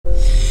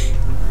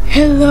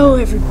Hello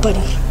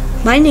everybody,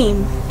 my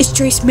name is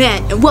Trace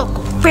Man and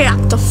welcome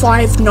back to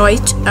Five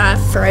Nights at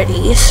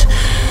Freddy's.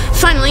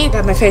 Finally, I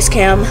got my face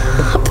cam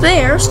up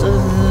there, so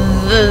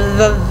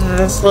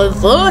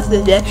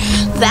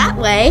that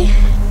way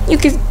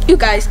you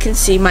guys can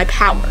see my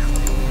power.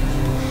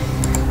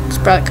 You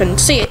probably couldn't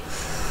see it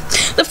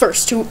the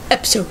first two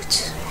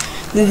episodes.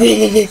 No,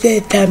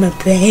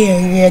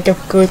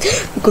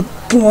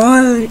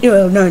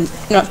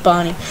 not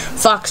Bonnie.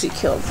 Foxy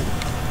killed me.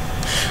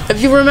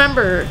 If you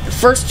remember the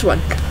first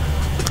one,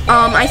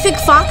 I think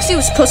Foxy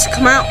was supposed to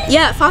come out.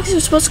 Yeah, Foxy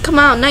was supposed to come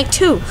out night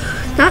 2,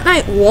 not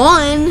night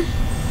 1.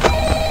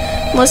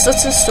 Unless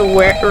that's just a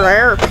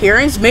rare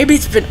appearance. Maybe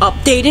it's been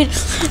updated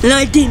and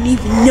I didn't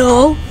even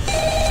know.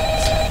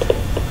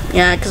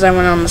 Yeah, because I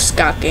went on the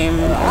Scott game.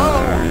 Well,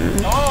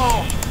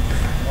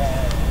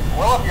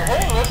 if you're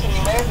hearing this and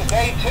you made it to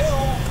day 2,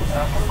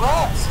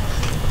 congrats.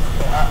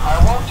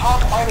 I won't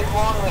talk quite as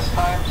long this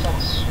time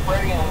since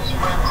Freddy and his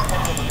friends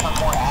tend to become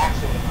more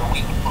active as the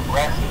week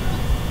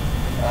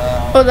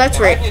progresses. Oh, that's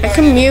right. I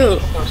can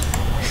mute.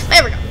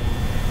 There we go.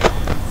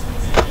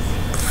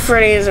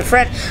 Freddy is a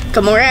friend.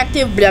 Become more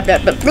active. Blah blah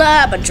blah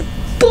blah. Bunch of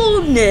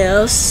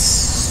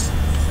bullness.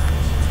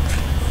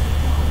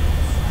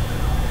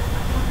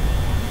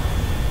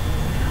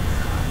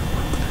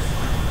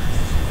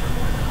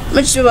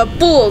 Much of a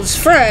bull's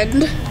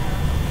friend.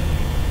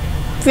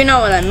 If you know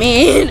what I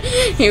mean.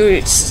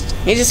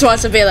 He just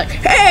wants to be like,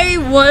 hey,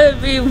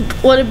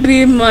 wanna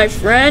be my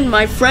friend?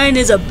 My friend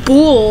is a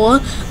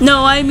bull.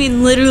 No, I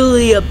mean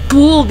literally a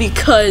bull,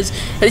 because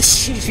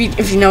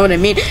if you know what I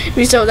mean.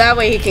 So that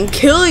way he can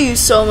kill you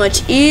so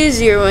much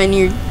easier when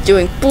you're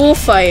doing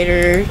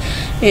bullfighter,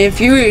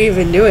 if you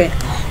even do it.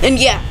 And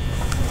yeah.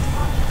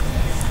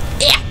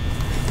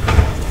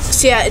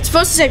 So yeah, it's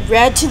supposed to say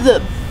red to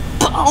the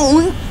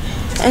bone,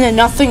 and then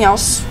nothing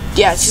else.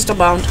 Yeah, it's just a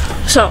bone.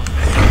 So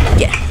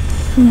yeah.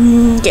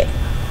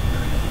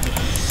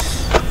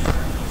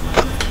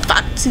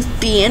 Fox is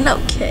being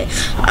okay.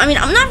 I mean,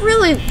 I'm not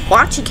really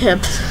watching him.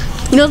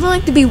 He doesn't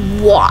like to be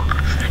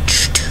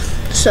watched,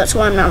 so that's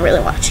why I'm not really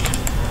watching him.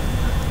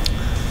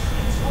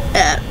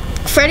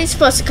 Freddy's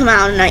supposed to come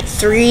out on night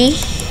 3,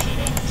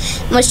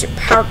 unless your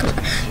power comes.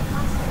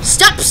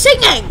 Stop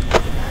singing!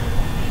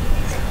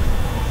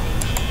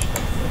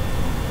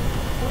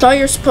 I thought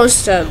you were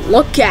supposed to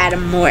look at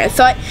him more. I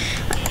thought,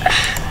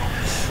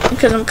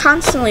 because I'm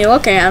constantly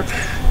looking at him.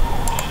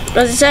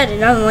 As I said, he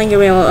doesn't like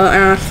me.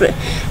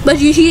 But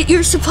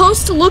you're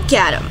supposed to look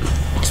at him.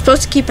 You're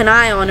supposed to keep an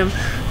eye on him,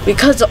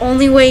 because the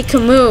only way he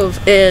can move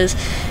is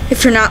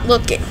if you're not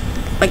looking,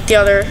 like the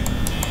other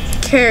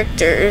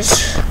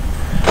characters.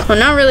 Well,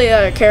 not really the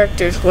other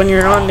characters. When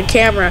you're on the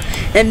camera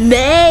and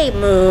they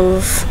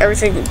move,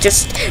 everything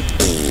just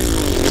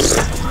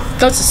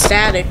goes to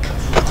static.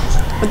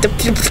 With the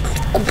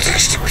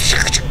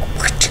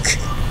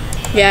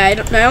yeah,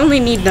 I only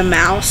need the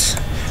mouse.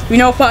 You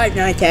know, Five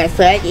Nights at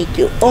Freddy,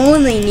 you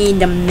only need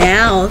the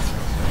mouse.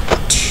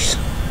 Jeez.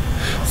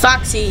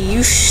 Foxy,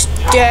 you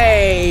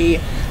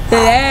stay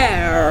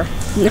there.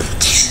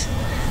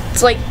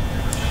 It's like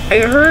I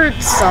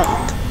heard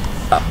something.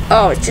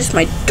 Oh, it's just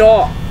my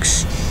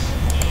dogs.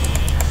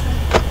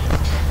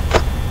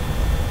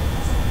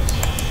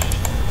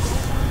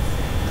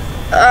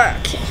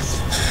 Okay.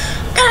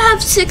 I gotta have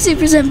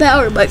 60%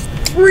 power by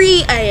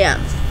 3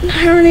 AM.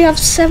 I already have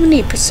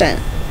 70%.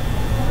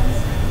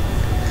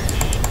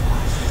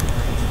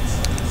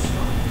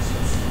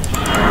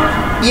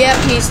 Yep,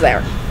 he's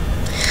there.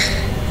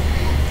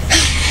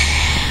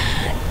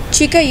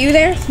 Chica, you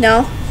there?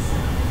 No.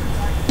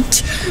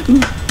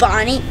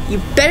 Bonnie,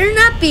 you better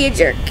not be a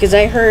jerk, because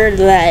I heard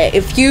that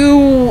if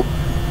you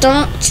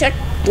don't check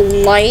the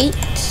light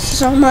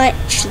so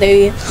much,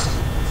 they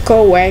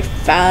go away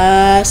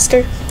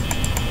faster.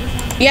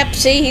 Yep,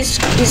 see,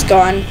 he's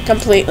gone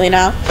completely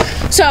now.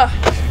 So,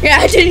 yeah,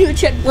 I didn't even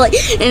check the light,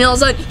 and all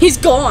of a sudden, he's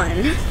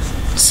gone.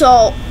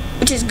 So,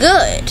 which is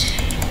good.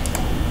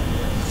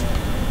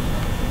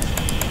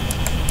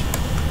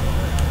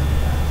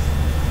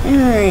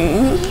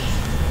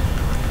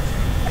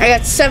 I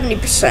got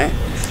 70%.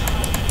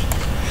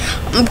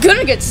 I'm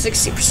gonna get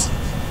 60%.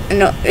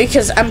 No,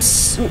 because I'm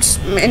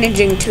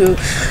managing to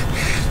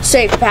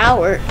save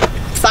power.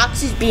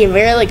 Foxy's being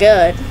really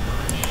good.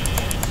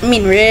 I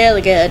mean,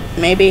 really good.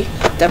 Maybe.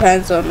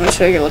 Depends on which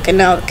way you're looking.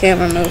 Now the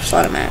camera moves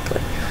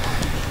automatically.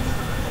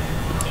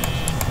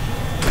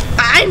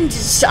 I'm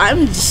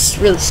just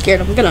really scared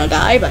I'm gonna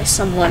die by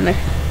someone.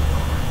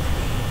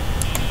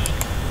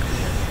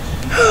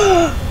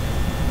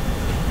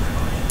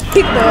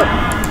 People.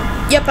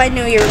 Yep, I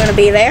knew you were gonna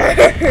be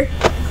there.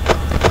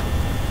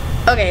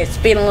 Okay, it's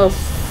being a little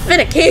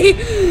finicky.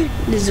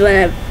 This is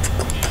when I.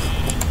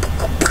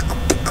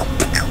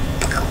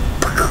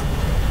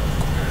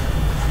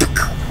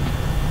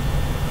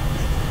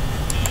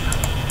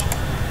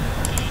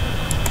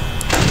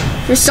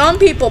 For some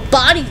people,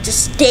 Bonnie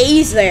just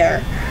stays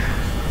there.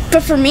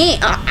 But for me,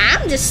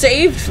 I'm just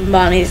saved from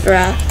Bonnie's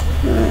wrath.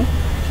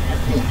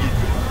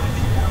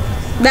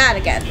 That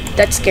again.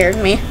 That scared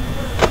me.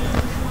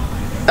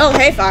 Oh,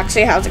 hey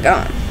Foxy, how's it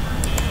going?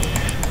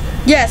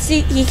 Yeah,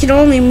 see, he can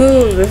only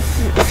move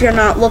if you're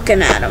not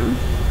looking at him.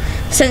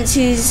 Since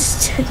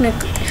he's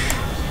technically...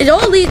 It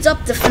all leads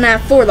up to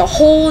FNAF 4. The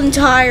whole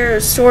entire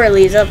story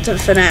leads up to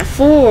FNAF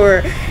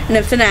 4. And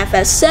then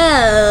FNAF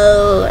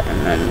SL.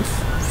 And then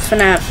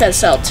FNAF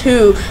SL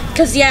 2.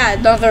 Because, yeah,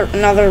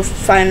 another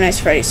Five Nights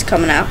at Freddy's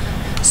coming out.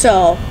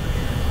 So...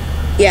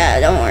 Yeah,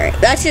 don't worry.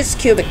 That's just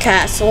Cubic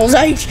Castles.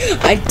 I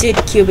did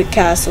Cubic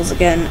Castles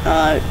again.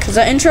 Because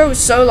the intro was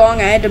so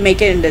long, I had to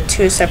make it into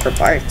 2 separate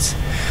parts.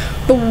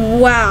 But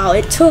wow,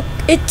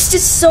 it's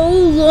just so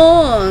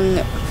long.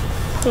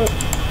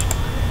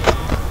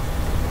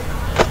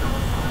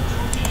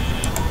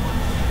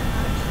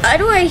 Why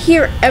do I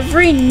hear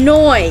every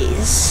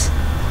noise?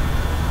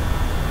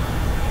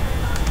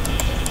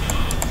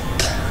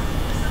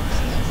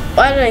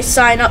 Why did I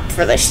sign up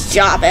for this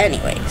job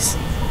anyways?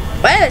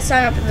 Why did I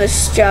sign up for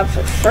this job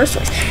for the first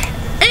place?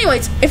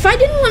 Anyways, if I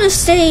didn't want to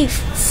stay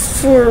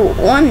for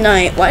one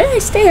night, why did I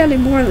stay any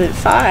more than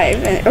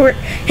 5? Or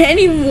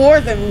any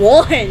more than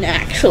 1,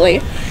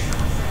 actually?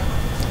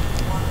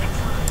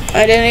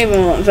 I didn't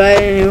even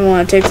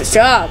want to take this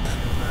job.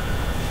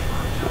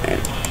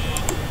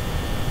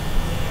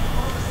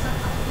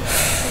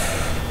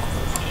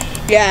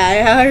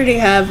 Yeah, I already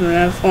have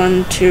enough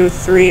 1, 2,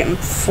 3, and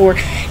 4,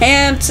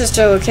 and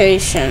sister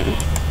location.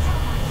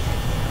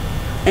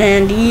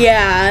 And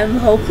yeah, I'm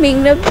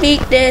hoping to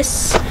beat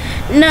this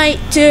night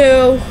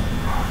 2.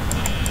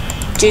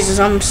 Jesus,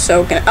 I'm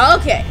so gonna...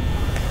 Okay,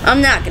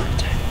 I'm not gonna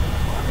die.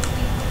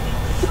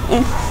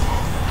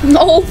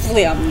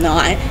 Hopefully I'm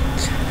not.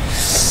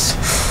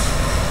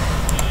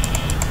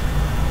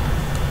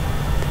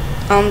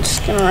 I'm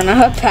just gonna run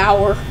out of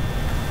power.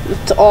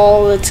 That's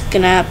all that's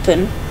gonna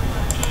happen.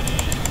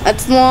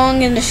 That's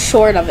long and the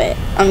short of it.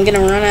 I'm gonna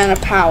run out of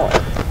power.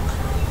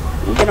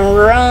 I'm gonna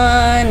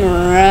run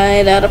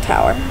right out of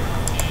power.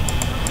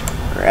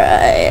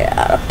 Right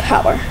out of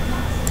power.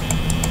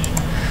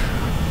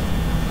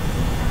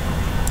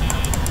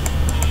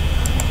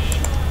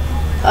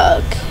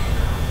 Okay.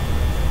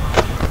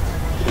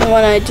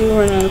 When I do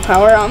run out of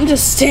power, I'm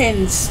just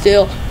standing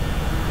still.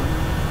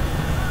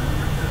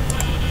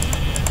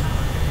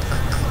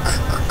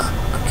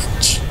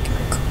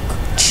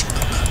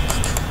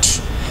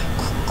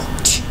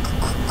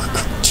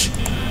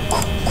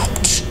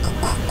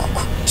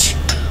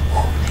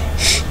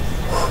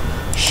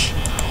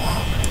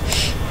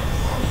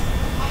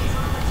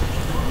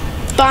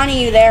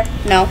 Bonnie, you there?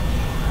 No.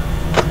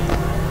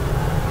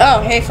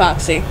 Oh, hey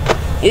Foxy.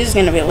 He's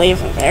gonna be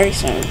leaving very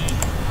soon.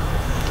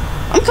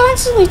 I'm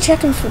constantly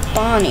checking for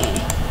Bonnie.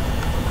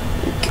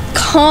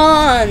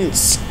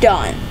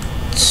 Constant.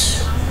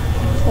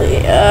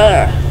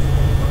 Yeah.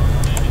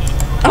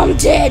 I'm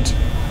dead.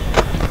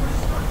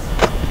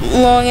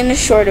 Long and the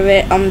short of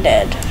it, I'm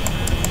dead.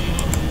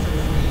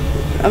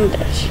 I'm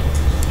dead.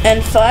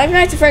 And Five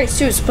Nights at Freddy's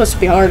 2 is supposed to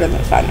be harder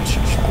than Five Nights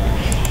at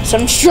Freddy's. So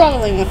I'm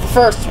struggling with the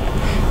first one.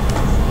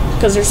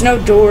 Because there's no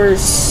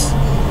doors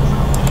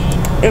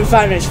in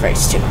Five Nights at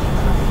Freddy's 2.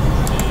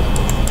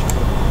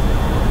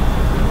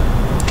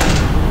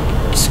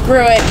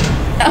 Screw it.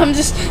 I'm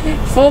just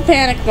full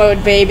panic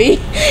mode,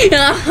 baby.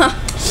 I'm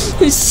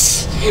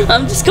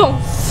just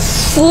going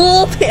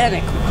full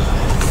panic.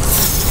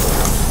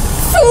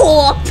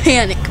 Full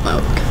panic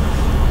mode.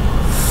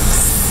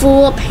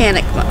 Full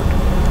panic mode.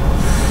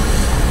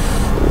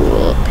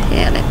 Full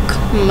panic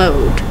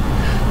mode.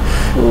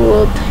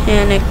 Full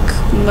panic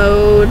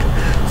mode.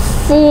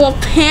 Full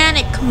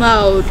panic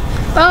mode.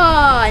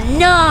 Oh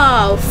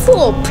no!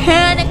 Full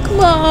panic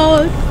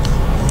mode.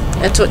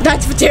 That's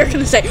what they're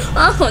gonna say.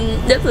 Oh,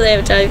 that's what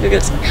they're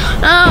gonna say.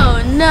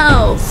 Oh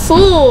no!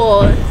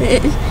 Full.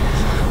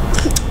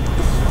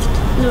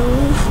 No.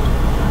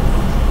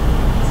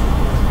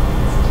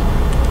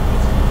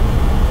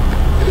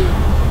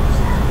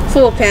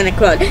 Full panic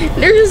mode.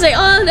 They're gonna say,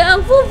 oh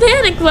no! Full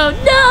panic mode.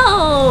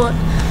 No!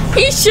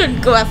 He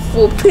shouldn't go at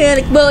full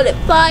panic mode at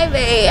 5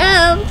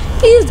 a.m.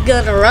 He's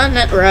gonna run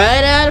it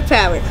right out of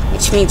power,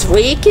 which means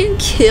we can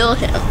kill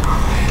him.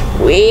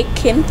 We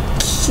can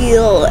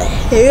kill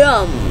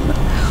him.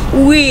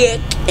 We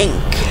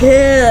can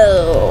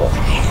kill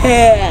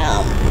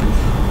him.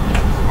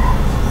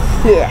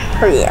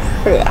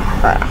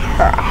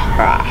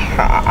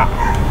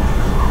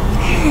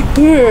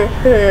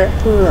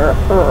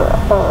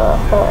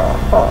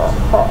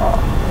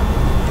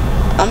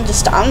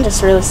 I'm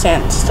just really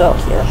standing still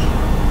here.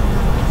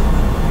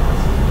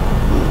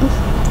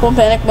 Full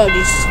panic mode.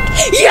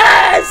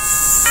 Yes!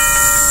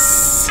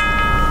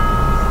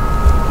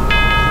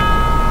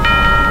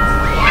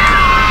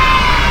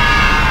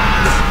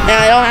 Now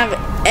I don't have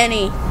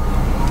any.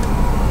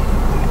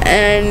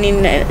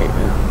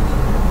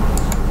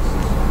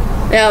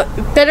 Now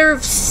better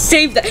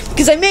save that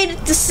because I made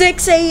it to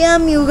 6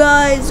 a.m. you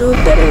guys. So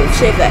better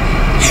save that.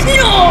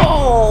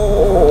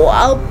 No!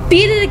 I'll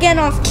beat it again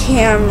off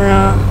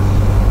camera.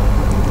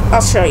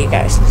 I'll show you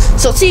guys.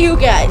 So see you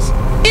guys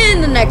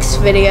in the next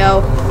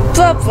video.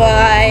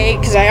 Bye-bye.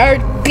 Because I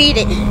already beat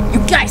it. You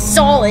guys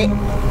saw it.